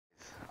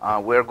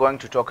we're going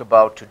to talk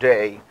about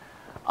today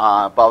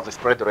about the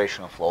spread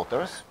duration of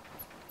floaters.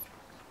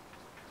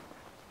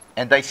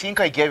 And I think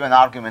I gave an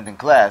argument in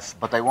class,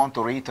 but I want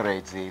to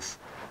reiterate this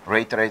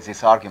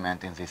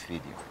argument in this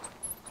video.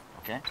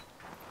 Okay?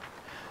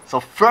 So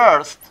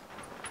first,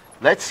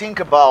 let's think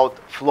about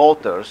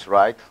floaters,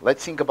 right?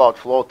 Let's think about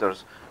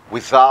floaters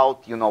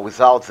without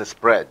the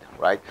spread,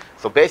 right?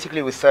 So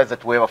basically, we said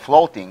that we have a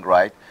floating,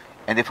 right?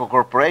 And if a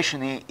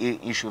corporation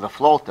issues a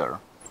floater,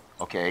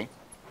 okay,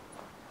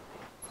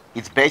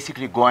 it's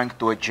basically going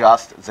to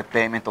adjust the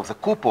payment of the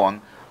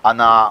coupon on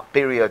a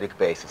periodic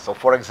basis. So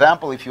for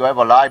example, if you have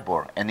a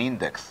LIBOR, an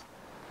index,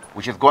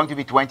 which is going to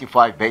be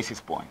 25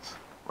 basis points,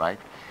 right?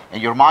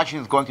 And your margin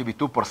is going to be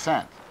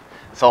 2%.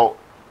 So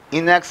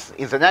in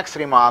the next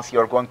 3 months,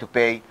 you're going to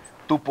pay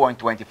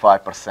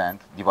 2.25%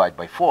 divided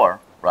by 4,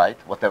 right?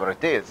 Whatever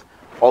it is,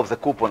 of the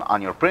coupon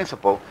on your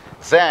principal.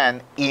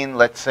 Then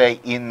let's say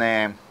in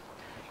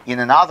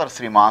another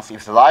 3 months,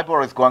 if the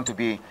LIBOR is going to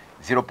be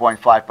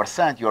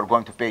 0.5%, you're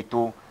going to pay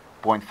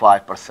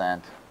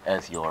 2.5%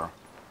 as your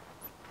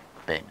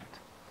payment.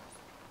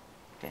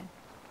 Okay?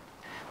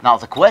 Now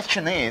the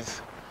question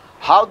is,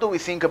 how do we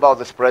think about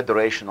the spread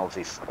duration of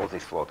this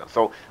floater?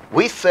 So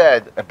we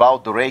said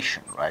about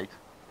duration, right?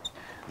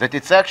 That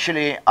it's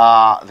actually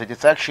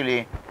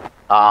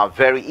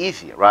very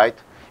easy, right?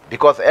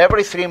 Because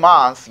every 3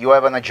 months you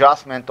have an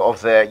adjustment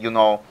of the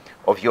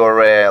of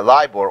your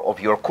LIBOR, of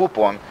your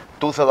coupon,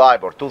 to the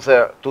LIBOR, to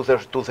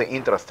the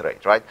interest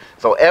rate, right?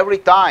 So every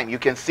time you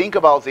can think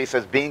about this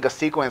as being a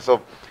sequence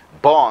of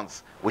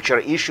bonds which are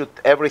issued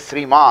every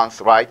 3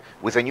 months, right,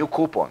 with a new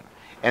coupon.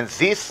 And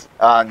these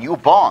new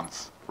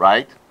bonds,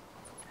 right,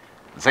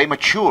 they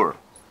mature.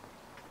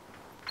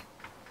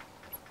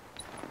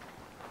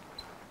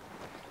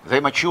 They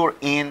mature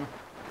in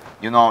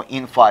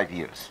 5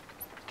 years.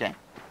 Okay?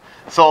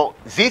 So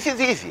this is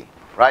easy,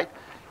 right?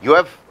 You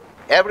have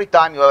every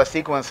time you have a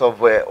sequence of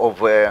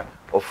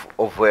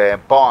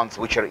bonds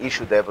which are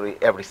issued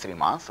every 3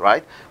 months,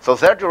 right? So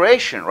their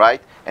duration,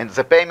 right, and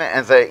the payment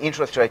and the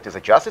interest rate is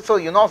adjusted. So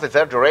you know that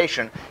their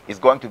duration is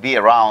going to be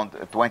around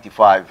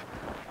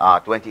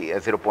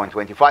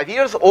 0.25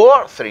 years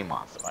or 3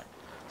 months, right?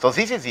 So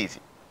this is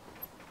easy.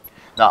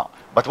 Now,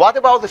 but what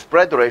about the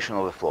spread duration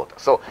of the floater?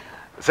 So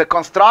the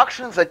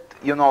constructions that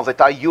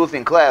that I used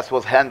in class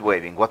was hand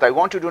waving. What I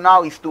want to do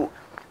now is to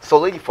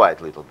solidify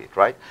it a little bit,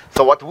 right?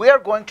 So what we are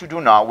going to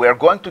do now, we are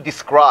going to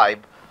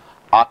describe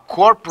a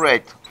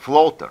corporate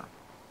floater.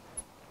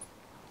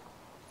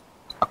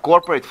 A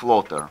corporate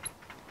floater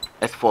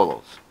as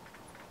follows.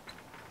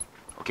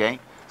 Okay?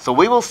 So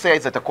we will say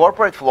that a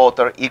corporate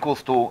floater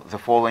equals to the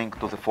following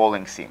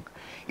thing.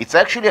 It's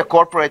actually a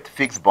corporate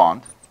fixed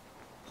bond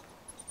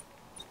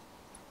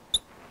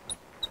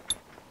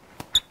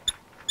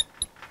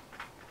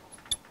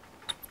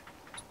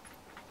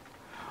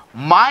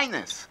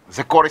minus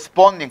the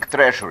corresponding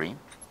treasury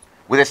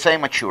with the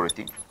same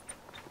maturity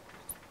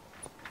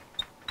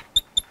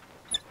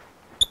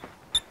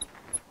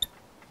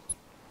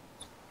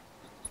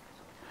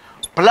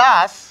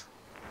plus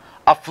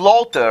a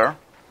floater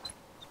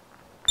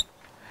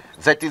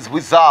that is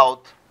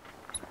without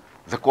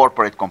the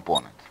corporate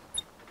component.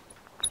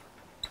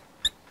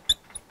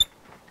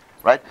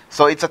 Right?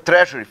 So it's a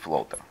treasury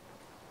floater.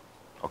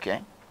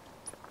 Okay?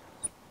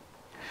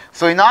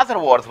 So in other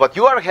words, what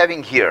you are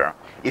having here,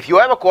 if you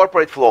have a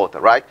corporate floater,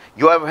 right,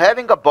 you are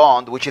having a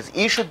bond which is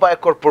issued by a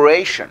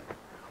corporation,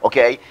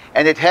 okay,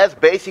 and it has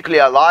basically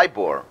a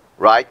LIBOR,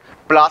 right,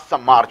 plus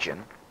some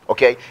margin,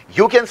 okay,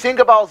 you can think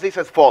about this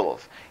as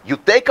follows. You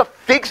take a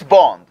fixed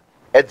bond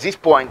at this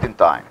point in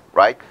time,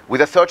 right,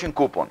 with a certain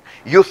coupon.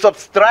 You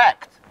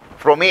subtract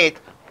from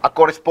it a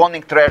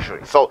corresponding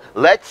treasury. So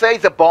let's say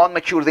the bond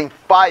matures in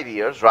 5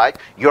 years, right,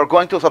 you're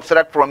going to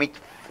subtract from it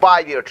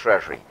 5-year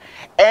treasury.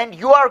 And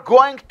you are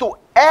going to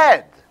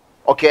add,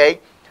 okay,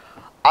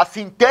 a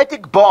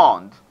synthetic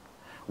bond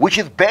which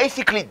is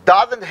basically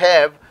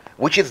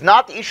which is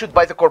not issued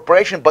by the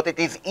corporation, but it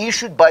is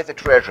issued by the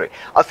treasury.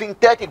 A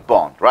synthetic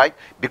bond, right?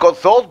 Because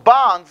those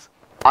bonds,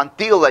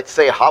 until let's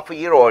say half a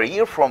year or a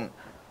year from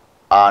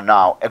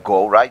now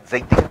ago, right,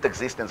 they didn't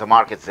exist in the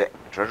market. The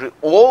treasury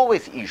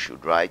always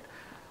issued, right?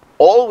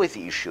 Always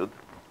issued,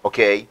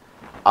 okay,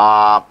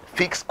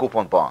 fixed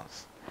coupon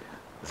bonds.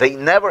 They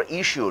never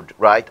issued,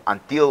 right,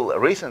 until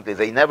recently,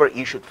 they never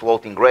issued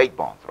floating rate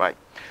bonds, right?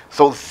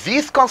 So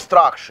this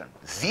construction,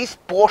 this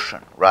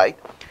portion, right,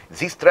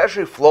 this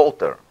treasury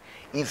floater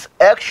is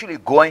actually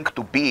going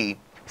to be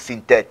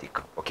synthetic,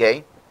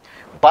 okay?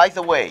 By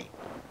the way,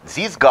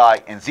 this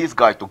guy and this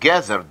guy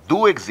together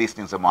do exist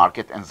in the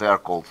market, and they are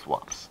called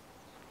swaps.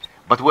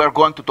 But we're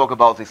going to talk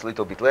about this a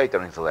little bit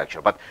later in the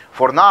lecture. But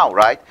for now,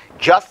 right,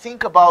 just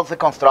think about the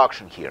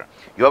construction here.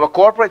 You have a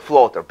corporate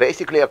floater,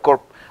 basically a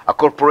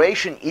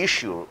corporation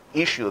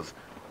issues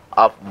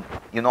a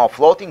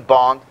floating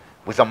bond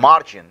with a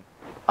margin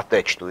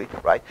attached to it,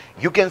 right?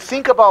 You can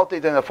think about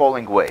it in the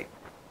following way.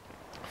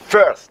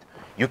 First,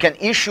 you can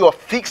issue a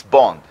fixed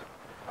bond.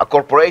 A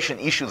corporation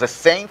issues the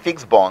same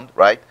fixed bond,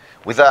 right,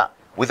 with a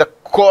with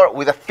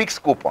a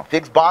fixed coupon.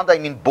 Fixed bond, I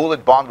mean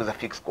bullet bond with a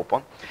fixed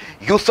coupon.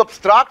 You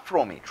subtract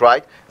from it,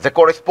 right, the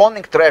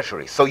corresponding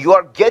treasury. So you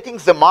are getting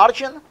the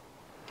margin,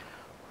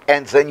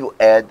 and then you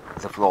add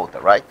the floater,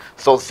 right?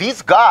 So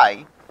this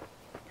guy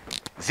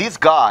is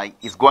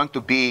going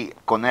to be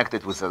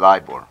connected with the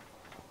LIBOR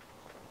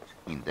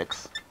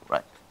index,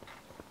 right?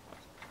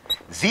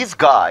 These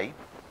guys,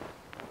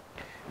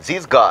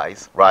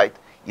 right,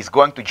 is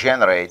going to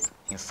generate,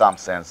 in some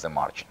sense, the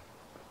margin.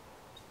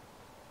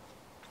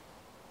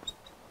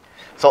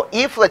 So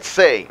if, let's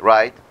say,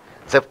 right,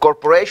 the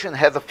corporation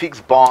has a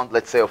fixed bond,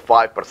 let's say, of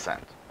 5%,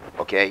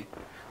 okay?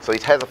 So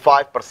it has a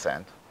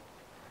 5%,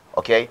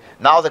 okay?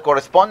 Now the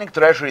corresponding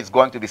treasury is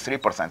going to be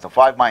 3%, so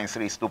 5 minus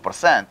 3 is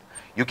 2%.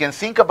 You can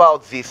think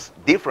about this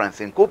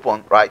difference in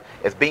coupon, right,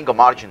 as being a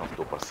margin of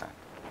 2%,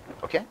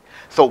 okay?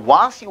 So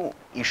once you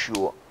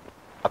issue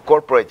a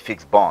corporate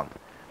fixed bond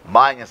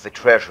minus the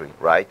treasury,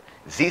 right,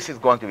 this is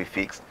going to be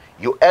fixed.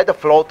 You add a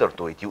floater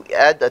to it. You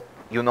add a,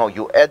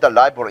 you add a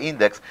LIBOR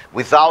index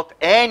without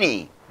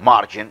any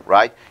margin,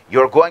 right?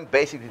 You're going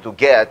basically to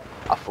get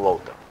a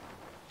floater,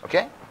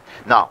 okay?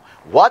 Now,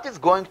 what is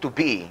going to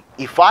be,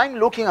 if I'm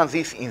looking at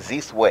this in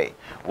this way,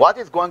 what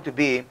is going to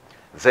be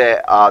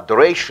the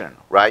duration,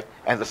 right,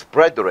 and the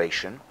spread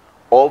duration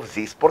of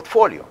this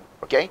portfolio,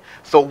 okay?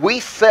 So we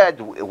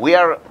said we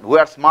are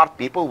smart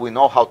people. We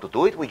know how to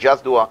do it. We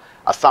just do a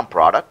sum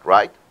product,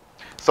 right?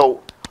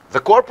 So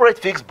the corporate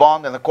fixed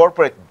bond and the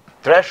corporate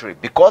treasury,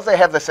 because they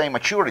have the same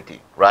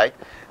maturity, right,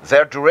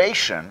 their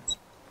duration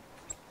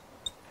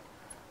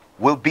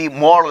will be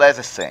more or less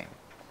the same.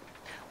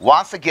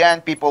 Once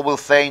again, people will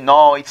say,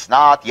 no, it's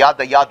not,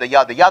 yada, yada,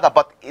 yada, yada,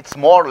 but it's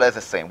more or less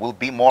the same, will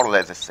be more or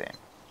less the same.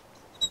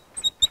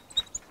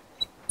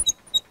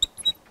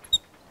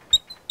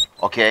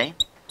 Okay?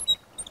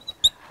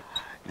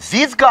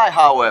 This guy,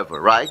 however,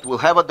 right, will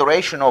have a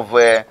duration of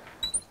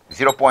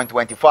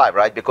 0.25,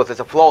 right, because it's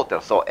a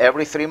floater. So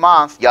every 3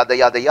 months, yada,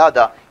 yada,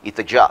 yada, it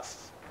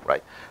adjusts,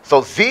 right?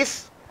 So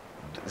these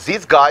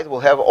guys will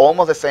have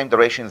almost the same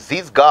duration.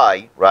 This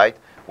guy, right,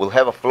 will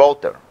have a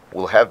floater,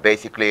 will have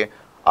basically,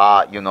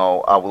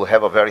 will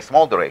have a very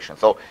small duration.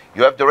 So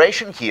you have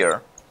duration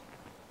here,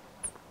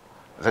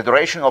 the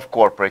duration of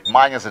corporate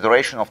minus the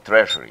duration of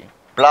treasury,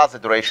 plus the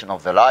duration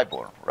of the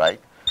LIBOR,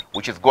 right,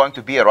 which is going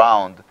to be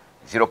around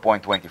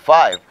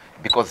 0.25,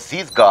 because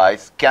these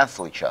guys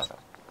cancel each other.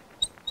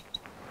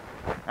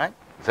 Right?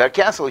 They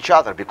cancel each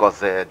other because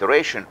the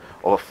duration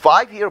of a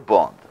 5-year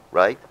bond,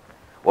 right,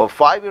 or a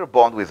 5-year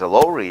bond with a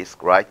low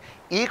risk, right,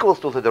 equals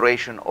to the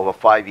duration of a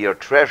 5-year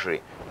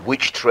treasury,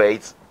 which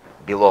trades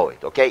below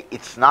it. Okay,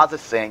 it's not the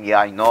same.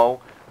 Yeah, I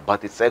know,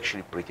 but it's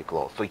actually pretty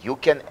close. So you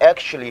can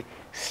actually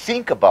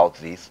think about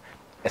this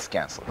as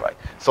cancelled, right?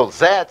 So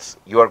that's,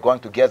 you are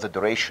going to get the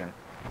duration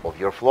of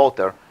your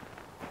floater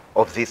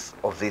of this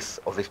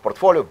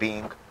portfolio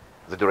being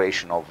the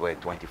duration of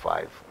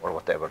 25 or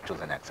whatever to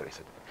the next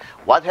reset.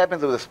 What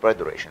happens with the spread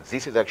duration?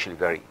 This is actually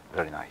very,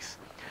 very nice.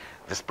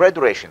 The spread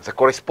duration, the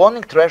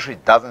corresponding treasury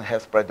doesn't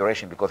have spread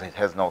duration because it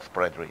has no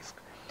spread risk.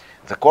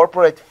 The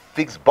corporate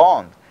fixed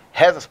bond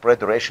has a spread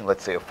duration,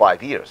 let's say, of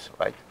 5 years,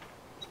 right?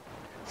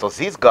 So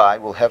this guy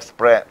will have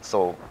spread,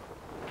 so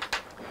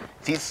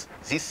this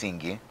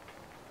thingy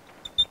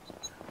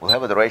will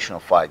have a duration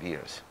of 5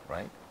 years,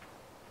 right?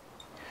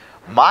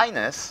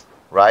 Minus,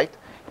 right?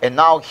 And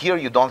now here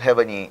you don't have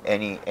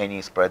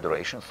any spread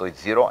duration, so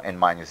it's 0 and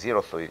minus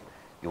 0, so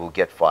you will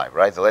get 5,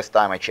 right? The last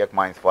time I checked,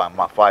 minus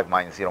 5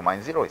 minus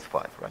 0 is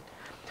 5, right?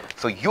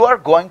 So you are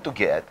going to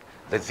get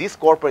that this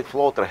corporate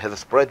floater has a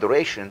spread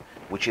duration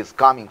which is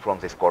coming from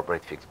this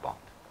corporate fixed bond,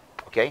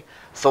 okay?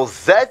 So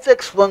that's the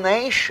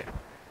explanation.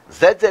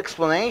 That's the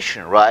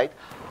explanation, right,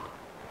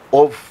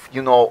 of,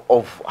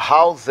 of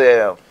how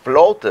the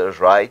floaters,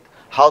 right,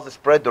 how the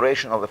spread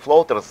duration of the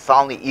floaters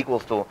suddenly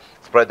equals to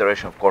spread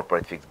duration of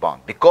corporate fixed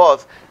bond,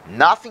 because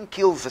nothing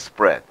kills the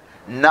spread.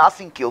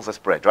 Nothing kills the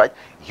spread, right?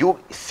 You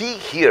see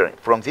here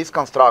from this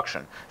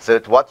construction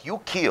that what you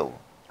kill,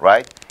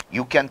 right,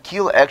 you can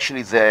kill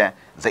actually the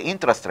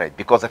interest rate,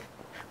 because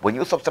when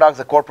you subtract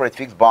the corporate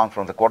fixed bond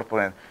from the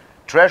corporate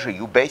treasury,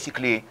 you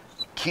basically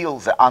kill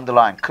the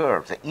underlying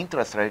curve, the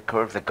interest rate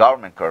curve, the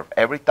government curve.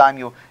 Every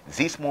time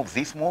this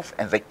moves,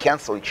 and they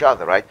cancel each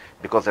other, right,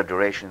 because the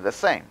duration is the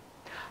same.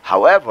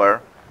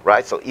 However,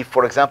 right, so if,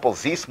 for example,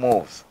 this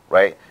moves,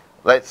 right,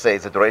 let's say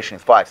the duration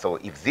is 5, so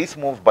if this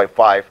moves by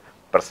 5%,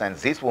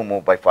 this will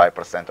move by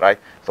 5%, right?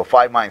 So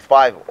 5 minus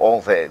 5,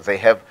 all they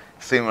have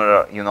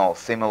similar,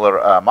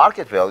 similar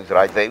market values,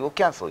 right? They will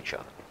cancel each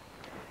other.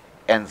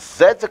 And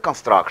that's the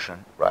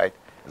construction, right,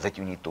 that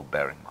you need to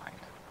bear in mind.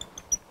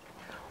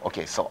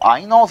 Okay, so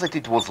I know that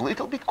it was a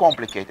little bit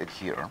complicated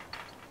here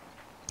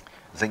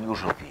than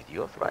usual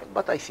videos, right?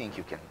 But I think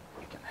you can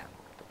handle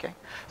it, okay?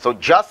 So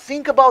just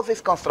think about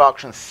this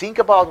construction, think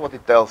about what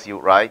it tells you,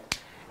 right?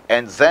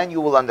 And then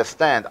you will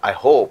understand, I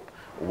hope,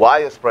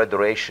 why the spread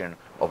duration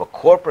of a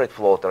corporate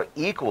floater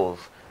equals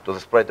to the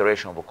spread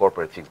duration of a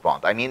corporate fixed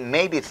bond. I mean,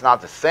 maybe it's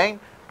not the same,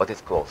 but it's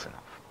close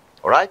enough.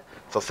 All right?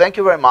 So thank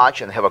you very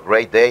much, and have a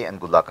great day, and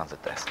good luck on the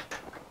test.